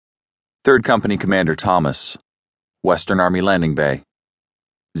3rd Company Commander Thomas, Western Army Landing Bay,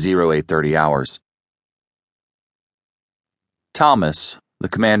 0830 hours. Thomas, the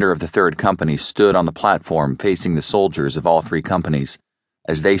commander of the 3rd Company, stood on the platform facing the soldiers of all 3 companies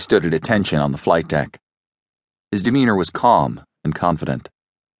as they stood at attention on the flight deck. His demeanor was calm and confident.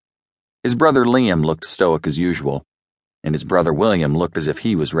 His brother Liam looked stoic as usual, and his brother William looked as if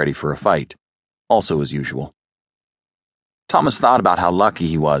he was ready for a fight, also as usual. Thomas thought about how lucky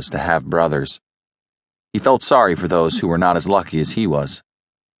he was to have brothers. He felt sorry for those who were not as lucky as he was.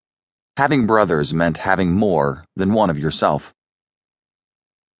 Having brothers meant having more than one of yourself.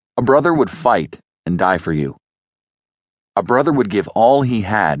 A brother would fight and die for you. A brother would give all he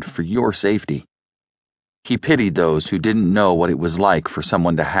had for your safety. He pitied those who didn't know what it was like for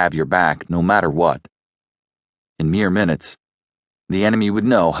someone to have your back no matter what. In mere minutes, the enemy would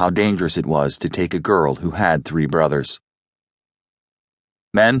know how dangerous it was to take a girl who had 3 brothers.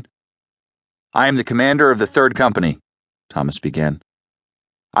 Men, I am the commander of the 3rd Company, Thomas began.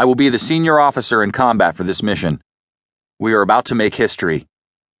 I will be the senior officer in combat for this mission. We are about to make history.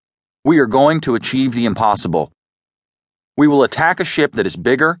 We are going to achieve the impossible. We will attack a ship that is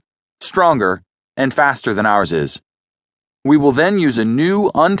bigger, stronger, and faster than ours is. We will then use a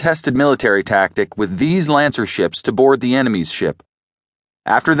new, untested military tactic with these Lancer ships to board the enemy's ship.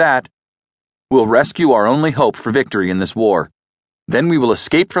 After that, we'll rescue our only hope for victory in this war. Then we will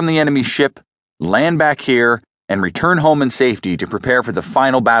escape from the enemy's ship, land back here, and return home in safety to prepare for the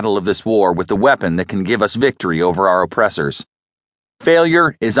final battle of this war with the weapon that can give us victory over our oppressors.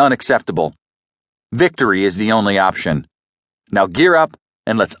 Failure is unacceptable. Victory is the only option. Now gear up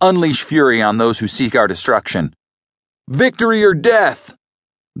and let's unleash fury on those who seek our destruction. Victory or death!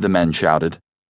 The men shouted.